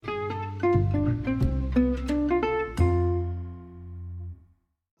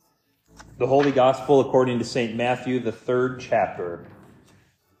The Holy Gospel according to St. Matthew, the 3rd chapter.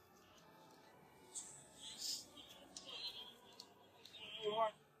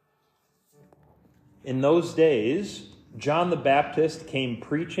 In those days, John the Baptist came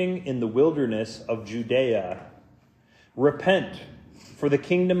preaching in the wilderness of Judea. Repent, for the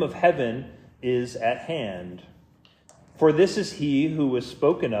kingdom of heaven is at hand. For this is he who was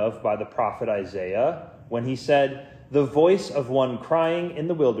spoken of by the prophet Isaiah, when he said, "The voice of one crying in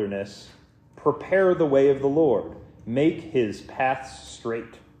the wilderness, prepare the way of the Lord, make his paths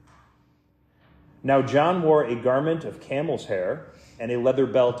straight." Now John wore a garment of camel's hair and a leather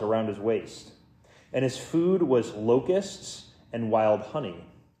belt around his waist, and his food was locusts and wild honey.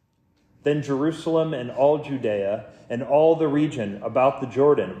 Then Jerusalem and all Judea and all the region about the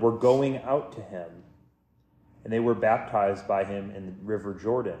Jordan were going out to him, and they were baptized by him in the river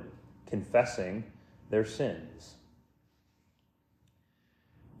Jordan, confessing their sins.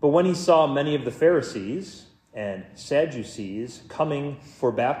 But when he saw many of the Pharisees and Sadducees coming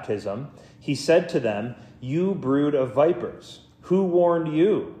for baptism, he said to them, "You brood of vipers, who warned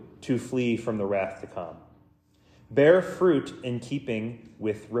you to flee from the wrath to come? Bear fruit in keeping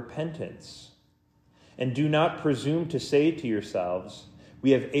with repentance. And do not presume to say to yourselves, 'We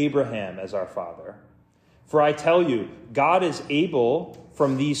have Abraham as our father.' For I tell you, God is able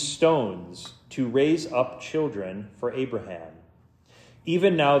from these stones to raise up children for Abraham.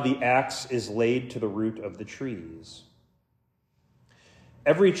 Even now the axe is laid to the root of the trees.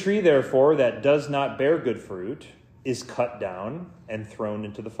 Every tree, therefore, that does not bear good fruit is cut down and thrown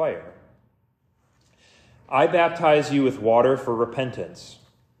into the fire. I baptize you with water for repentance,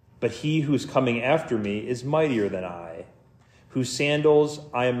 but he who is coming after me is mightier than I, whose sandals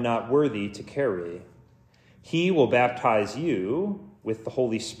I am not worthy to carry. He will baptize you with the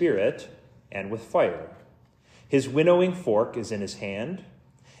Holy Spirit and with fire. His winnowing fork is in his hand,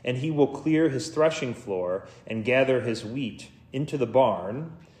 and he will clear his threshing floor and gather his wheat into the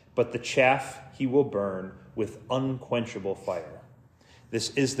barn, but the chaff he will burn with unquenchable fire." This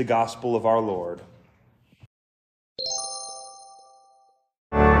is the gospel of our Lord.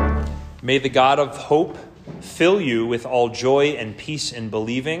 May the God of hope fill you with all joy and peace in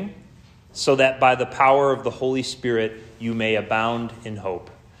believing, so that by the power of the Holy Spirit you may abound in hope.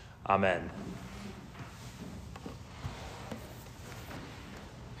 Amen.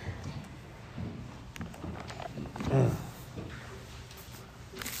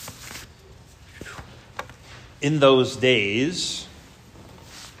 In those days,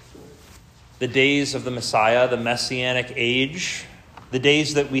 the days of the Messiah, the Messianic age, the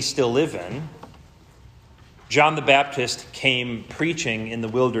days that we still live in, John the Baptist came preaching in the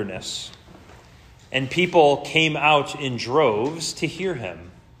wilderness, and people came out in droves to hear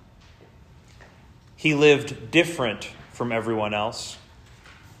him. He lived different from everyone else.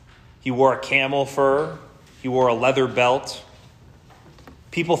 He wore a camel fur. He wore a leather belt.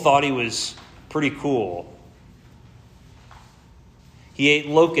 People thought he was pretty cool. He ate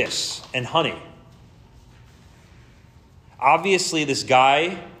locusts and honey. Obviously, this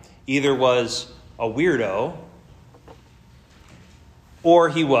guy either was a weirdo or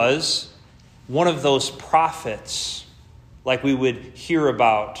he was one of those prophets like we would hear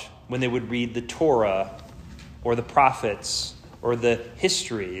about when they would read the Torah or the prophets or the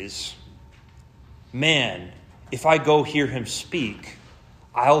histories. Man, if I go hear him speak,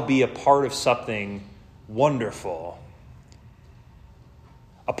 I'll be a part of something wonderful.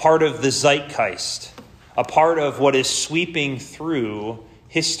 A part of the zeitgeist, a part of what is sweeping through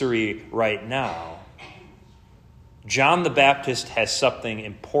history right now. John the Baptist has something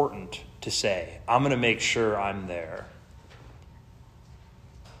important to say. I'm going to make sure I'm there.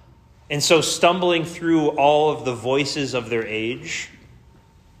 And so stumbling through all of the voices of their age,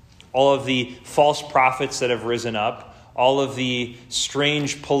 all of the false prophets that have risen up, all of the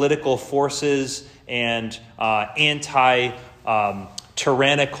strange political forces and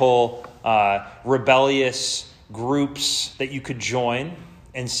tyrannical, rebellious groups that you could join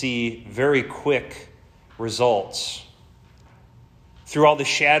and see very quick results. Through all the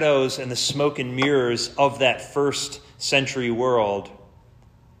shadows and the smoke and mirrors of that first century world,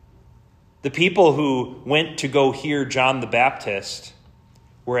 the people who went to go hear John the Baptist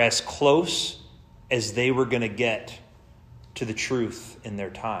were as close as they were going to get to the truth in their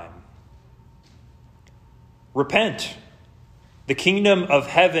time. Repent. The kingdom of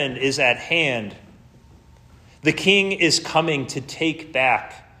heaven is at hand. The king is coming to take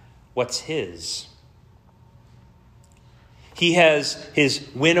back what's his. He has his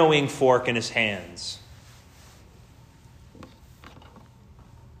winnowing fork in his hands.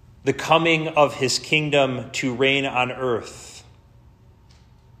 The coming of his kingdom to reign on earth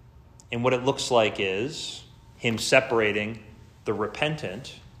And what it looks like is him separating the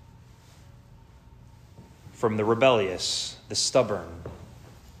repentant from the rebellious, the stubborn.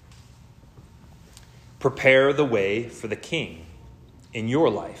 Prepare the way for the king in your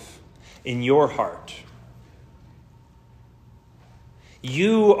life, in your heart.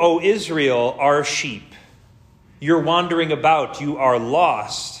 You, O Israel, are sheep. You're wandering about. You are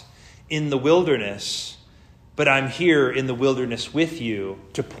lost in the wilderness. But I'm here in the wilderness with you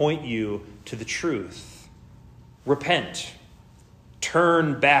to point you to the truth. Repent.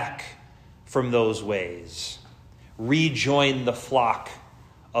 Turn back from those ways. Rejoin the flock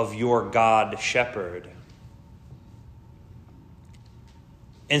of your God shepherd.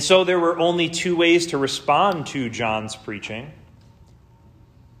 And so there were only two ways to respond to John's preaching.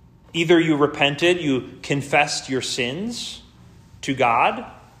 Either you repented, you confessed your sins to God,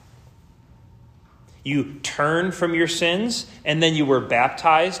 you turned from your sins, and then you were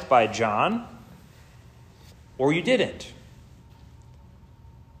baptized by John, or you didn't.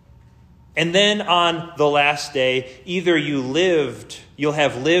 And then on the last day, either you'll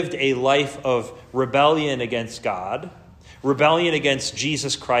have lived a life of rebellion against God, rebellion against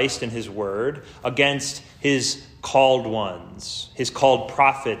Jesus Christ and his word, against his called ones, his called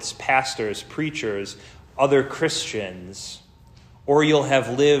prophets, pastors, preachers, other Christians, or you'll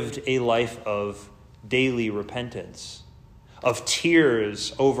have lived a life of daily repentance, of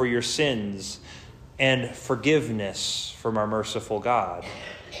tears over your sins and forgiveness from our merciful God.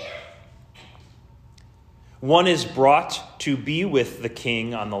 One is brought to be with the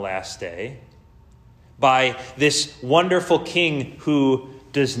king on the last day by this wonderful king who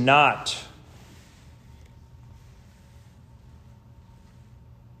does not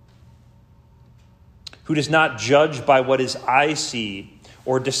judge by what his eyes see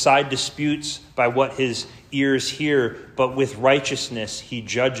or decide disputes by what his ears hear, but with righteousness he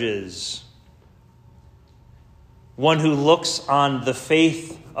judges. One who looks on the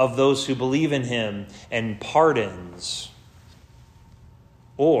faith of those who believe in him and pardons.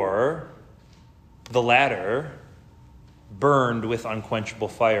 Or the latter, burned with unquenchable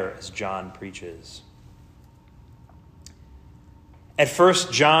fire, as John preaches. At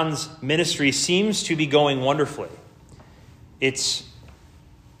first, John's ministry seems to be going wonderfully. It's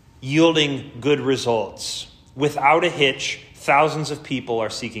yielding good results. Without a hitch, thousands of people are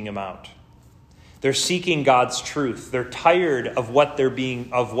seeking him out. They're seeking God's truth. They're tired of what they're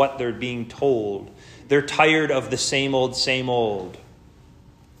being told. They're tired of the same old, same old.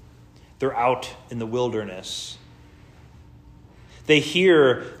 They're out in the wilderness. They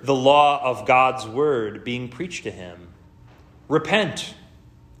hear the law of God's word being preached to him. Repent.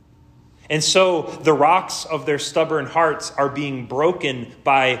 And so the rocks of their stubborn hearts are being broken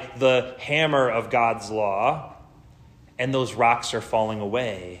by the hammer of God's law, and those rocks are falling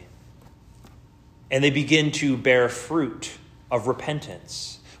away. And they begin to bear fruit of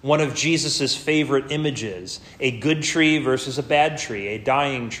repentance. One of Jesus' favorite images, a good tree versus a bad tree, a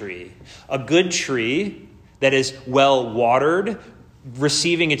dying tree. A good tree that is well watered,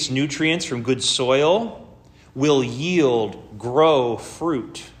 receiving its nutrients from good soil, will yield, grow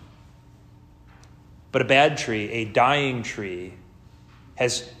fruit. But a bad tree, a dying tree,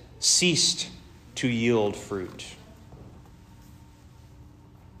 has ceased to yield fruit.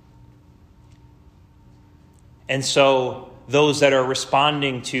 And so those that are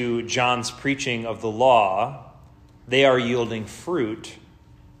responding to John's preaching of the law, they are yielding fruit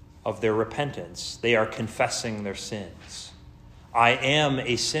of their repentance. They are confessing their sins. I am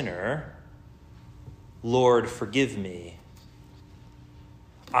a sinner. Lord, forgive me.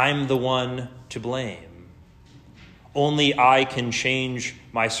 I'm the one to blame. Only I can change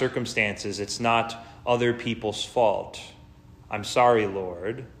my circumstances. It's not other people's fault. I'm sorry,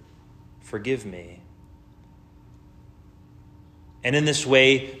 Lord. Forgive me. And in this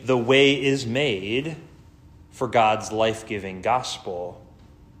way, the way is made for God's life-giving gospel.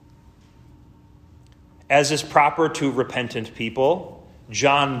 As is proper to repentant people,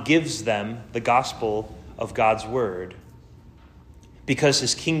 John gives them the gospel of God's word because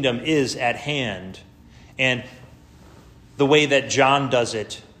his kingdom is at hand. And the way that John does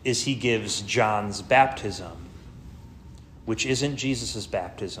it is he gives John's baptism, which isn't Jesus'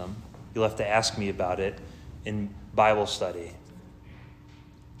 baptism. You'll have to ask me about it in Bible study.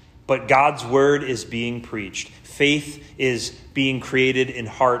 But God's word is being preached. Faith is being created in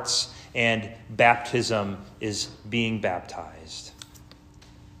hearts, and baptism is being baptized.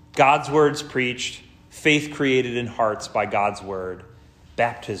 God's word's preached, faith created in hearts by God's word,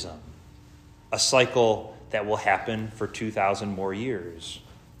 baptism, a cycle that will happen for 2,000 more years.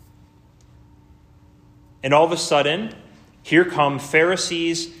 And all of a sudden, Here come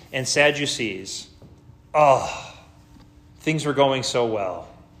Pharisees and Sadducees. Oh, things were going so well.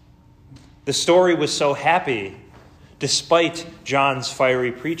 The story was so happy, despite John's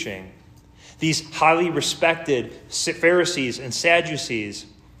fiery preaching. These highly respected Pharisees and Sadducees,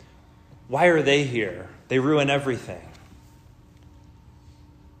 why are they here? They ruin everything.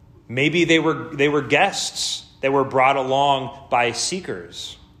 Maybe they were guests that were brought along by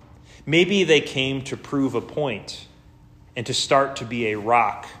seekers. Maybe they came to prove a point and to start to be a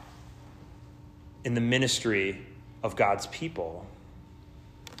rock in the ministry of God's people.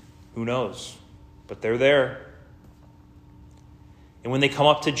 Who knows? But they're there. And when they come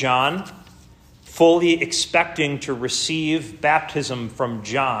up to John, fully expecting to receive baptism from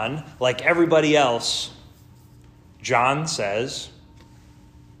John, like everybody else, John says,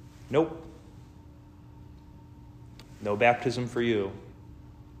 nope. No baptism for you.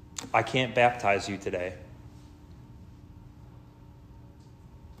 I can't baptize you today.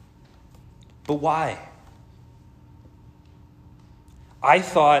 But why? I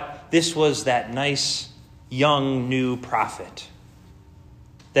thought this was that nice, young, new prophet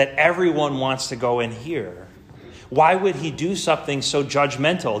that everyone wants to go and hear. Why would he do something so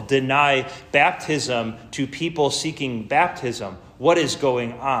judgmental, deny baptism to people seeking baptism? What is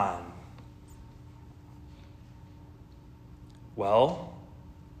going on? Well,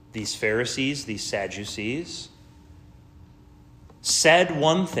 these Pharisees, these Sadducees, said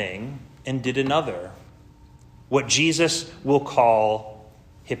one thing and did another. What Jesus will call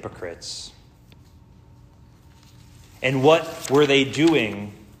hypocrites. And what were they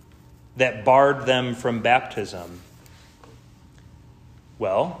doing that barred them from baptism?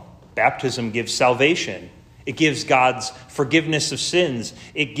 Well, baptism gives salvation. It gives God's forgiveness of sins.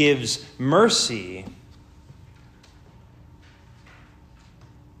 It gives mercy.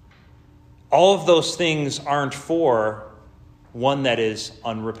 All of those things aren't for one that is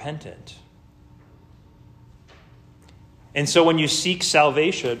unrepentant. And so when you seek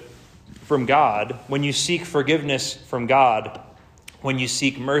salvation from God, when you seek forgiveness from God, when you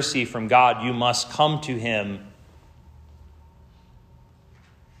seek mercy from God, you must come to him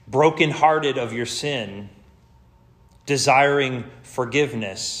brokenhearted of your sin, desiring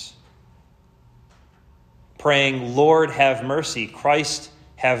forgiveness, praying, Lord, have mercy. Christ,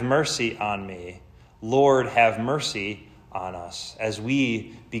 have mercy on me. Lord, have mercy on us, as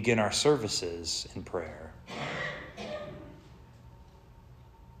we begin our services in prayer.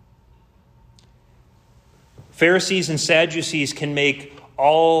 Pharisees and Sadducees can make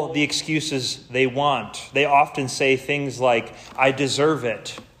all the excuses they want. They often say things like, I deserve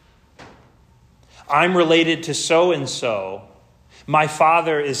it. I'm related to so-and-so. My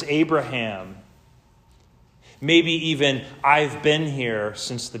father is Abraham. Maybe even, I've been here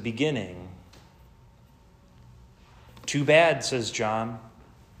since the beginning. Too bad, says John.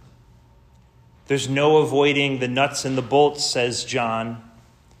 There's no avoiding the nuts and the bolts, says John.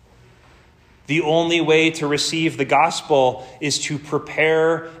 The only way to receive the gospel is to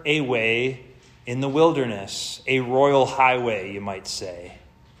prepare a way in the wilderness, a royal highway, you might say,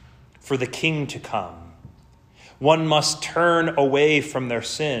 for the king to come. One must turn away from their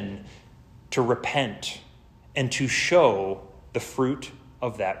sin to repent and to show the fruit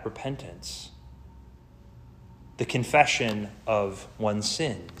of that repentance. The confession of one's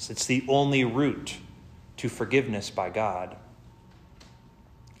sins. It's the only route to forgiveness by God.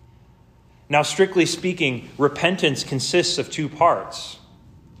 Now, strictly speaking, repentance consists of two parts.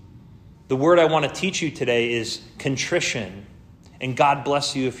 The word I want to teach you today is contrition. And God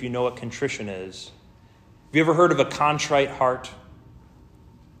bless you if you know what contrition is. Have you ever heard of a contrite heart?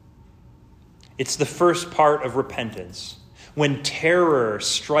 It's the first part of repentance. When terror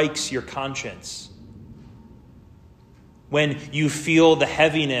strikes your conscience. When you feel the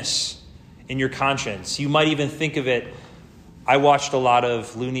heaviness in your conscience. You might even think of it. I watched a lot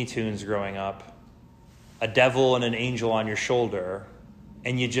of Looney Tunes growing up. A devil and an angel on your shoulder.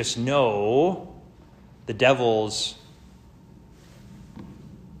 And you just know the devil's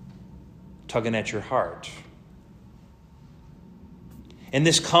tugging at your heart. And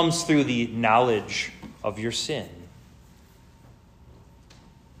this comes through the knowledge of your sin.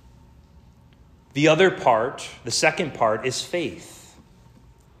 The other part, the second part, is faith.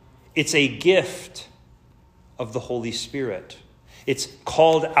 It's a gift of the Holy Spirit. It's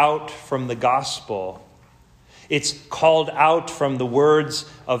called out from the gospel. It's called out from the words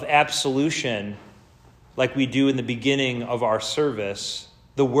of absolution, like we do in the beginning of our service,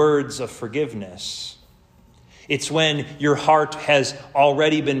 the words of forgiveness. It's when your heart has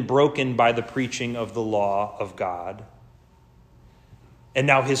already been broken by the preaching of the law of God. And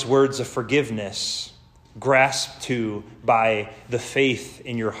now his words of forgiveness grasped to by the faith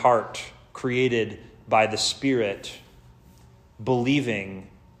in your heart, created by the Spirit, believing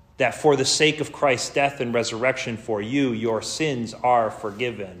that for the sake of Christ's death and resurrection for you, your sins are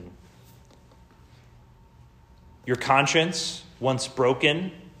forgiven. Your conscience, once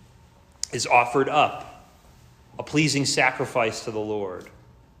broken, is offered up, a pleasing sacrifice to the Lord.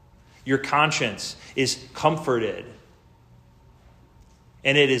 Your conscience is comforted,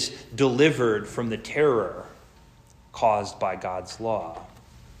 and it is delivered from the terror caused by God's law.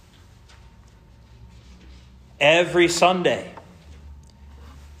 Every Sunday,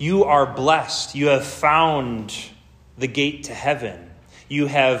 you are blessed. You have found the gate to heaven. You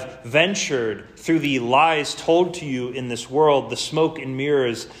have ventured through the lies told to you in this world, the smoke and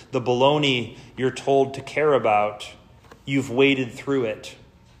mirrors, the baloney you're told to care about. You've waded through it.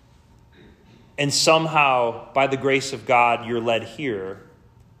 And somehow, by the grace of God, you're led here,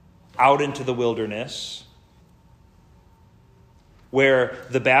 out into the wilderness, where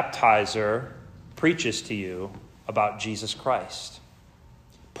the baptizer preaches to you about Jesus Christ,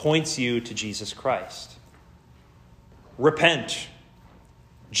 points you to Jesus Christ. Repent.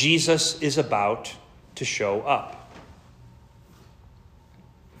 Jesus is about to show up.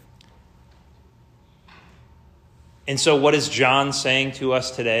 And so what is John saying to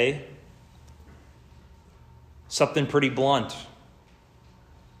us today? Something pretty blunt.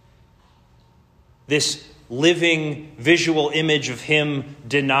 This living visual image of him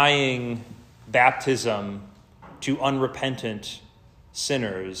denying baptism to unrepentant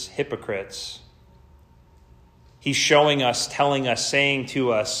sinners, hypocrites. He's showing us, telling us, saying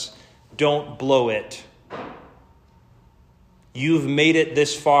to us, don't blow it. You've made it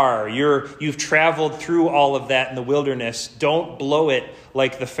this far. You've traveled through all of that in the wilderness. Don't blow it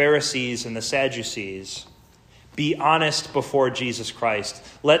like the Pharisees and the Sadducees. Be honest before Jesus Christ.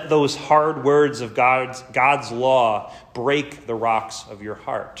 Let those hard words of God's law break the rocks of your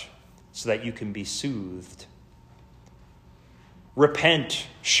heart so that you can be soothed. Repent.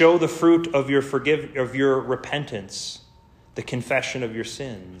 Show the fruit of your repentance, the confession of your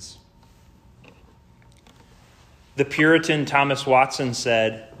sins. The Puritan Thomas Watson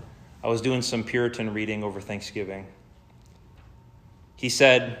said, I was doing some Puritan reading over Thanksgiving. He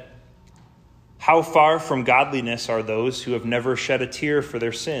said, how far from godliness are those who have never shed a tear for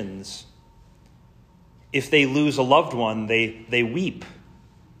their sins? If they lose a loved one, they weep.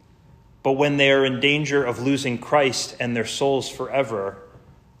 But when they are in danger of losing Christ and their souls forever,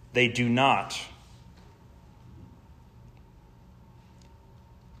 they do not.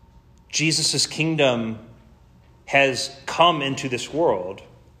 Jesus' kingdom has come into this world.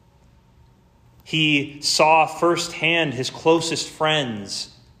 He saw firsthand his closest friends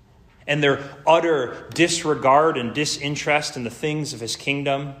and their utter disregard and disinterest in the things of his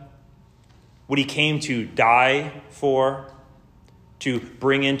kingdom, what he came to die for, to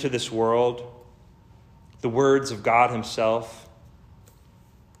bring into this world, the words of God himself.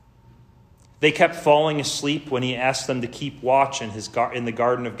 They kept falling asleep when he asked them to keep watch in the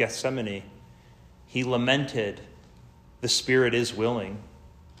Garden of Gethsemane. He lamented, the spirit is willing,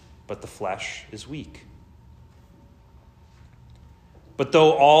 but the flesh is weak. But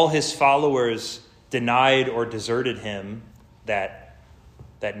though all his followers denied or deserted him that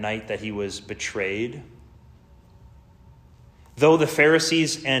night that he was betrayed, though the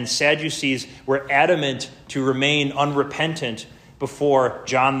Pharisees and Sadducees were adamant to remain unrepentant before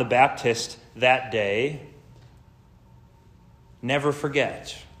John the Baptist that day, never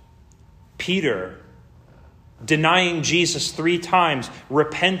forget, Peter, denying Jesus 3 times,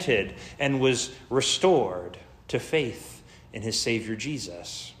 repented and was restored to faith in his Savior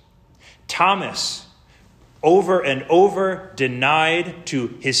Jesus. Thomas, over and over, denied to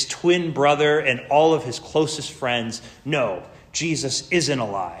his twin brother and all of his closest friends, no, Jesus isn't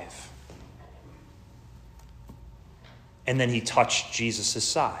alive. And then he touched Jesus'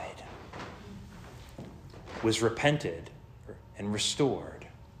 side, was repented and restored.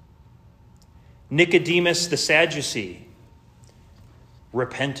 Nicodemus the Sadducee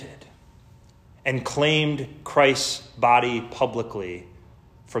repented and claimed Christ's body publicly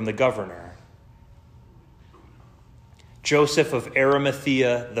from the governor. Joseph of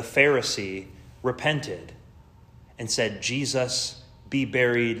Arimathea the Pharisee repented and said, Jesus, be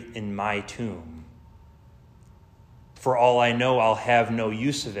buried in my tomb. For all I know, I'll have no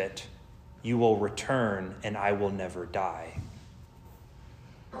use of it. You will return, and I will never die.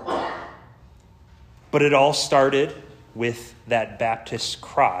 But it all started with that Baptist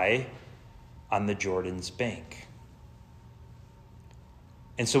cry on the Jordan's bank.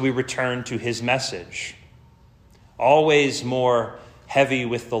 And so we return to his message, always more heavy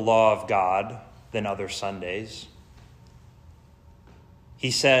with the law of God, than other Sundays.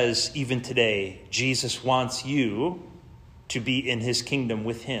 He says, even today, Jesus wants you to be in his kingdom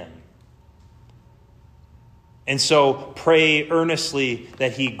with him. And so pray earnestly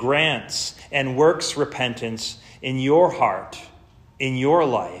that he grants and works repentance in your heart, in your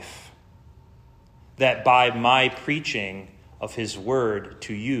life, that by my preaching of his word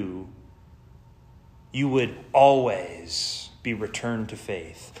to you, you would always be returned to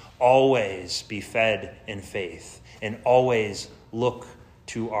faith, always be fed in faith, and always look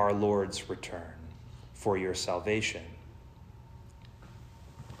to our Lord's return for your salvation.